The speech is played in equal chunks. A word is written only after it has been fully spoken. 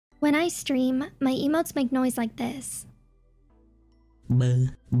When I stream, my emotes make noise like this. Buh,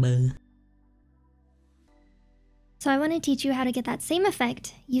 buh. So I want to teach you how to get that same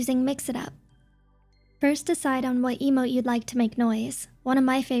effect using Mix It Up. First, decide on what emote you'd like to make noise. One of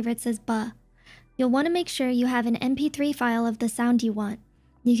my favorites is buh. You'll want to make sure you have an MP3 file of the sound you want.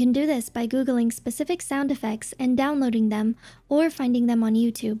 You can do this by Googling specific sound effects and downloading them, or finding them on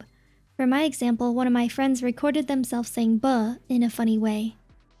YouTube. For my example, one of my friends recorded themselves saying buh in a funny way.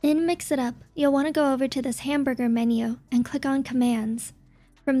 In Mix It Up, you'll want to go over to this hamburger menu and click on Commands.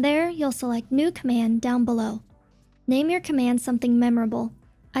 From there, you'll select New Command down below. Name your command something memorable.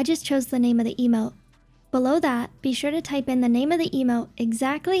 I just chose the name of the emote. Below that, be sure to type in the name of the emote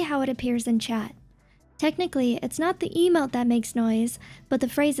exactly how it appears in chat. Technically, it's not the emote that makes noise, but the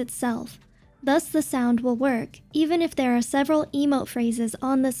phrase itself. Thus, the sound will work, even if there are several emote phrases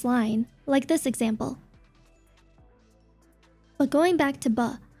on this line, like this example. But going back to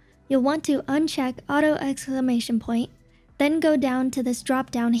buh, you'll want to uncheck auto exclamation point, then go down to this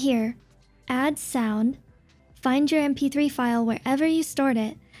drop down here, add sound, find your MP3 file wherever you stored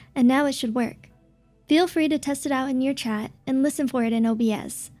it, and now it should work. Feel free to test it out in your chat and listen for it in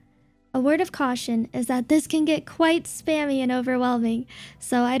OBS. A word of caution is that this can get quite spammy and overwhelming,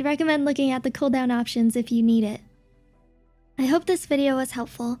 so I'd recommend looking at the cooldown options if you need it. I hope this video was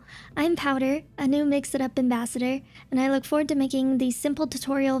helpful. I'm Powder, a new Mix It Up ambassador, and I look forward to making these simple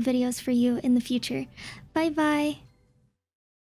tutorial videos for you in the future. Bye bye!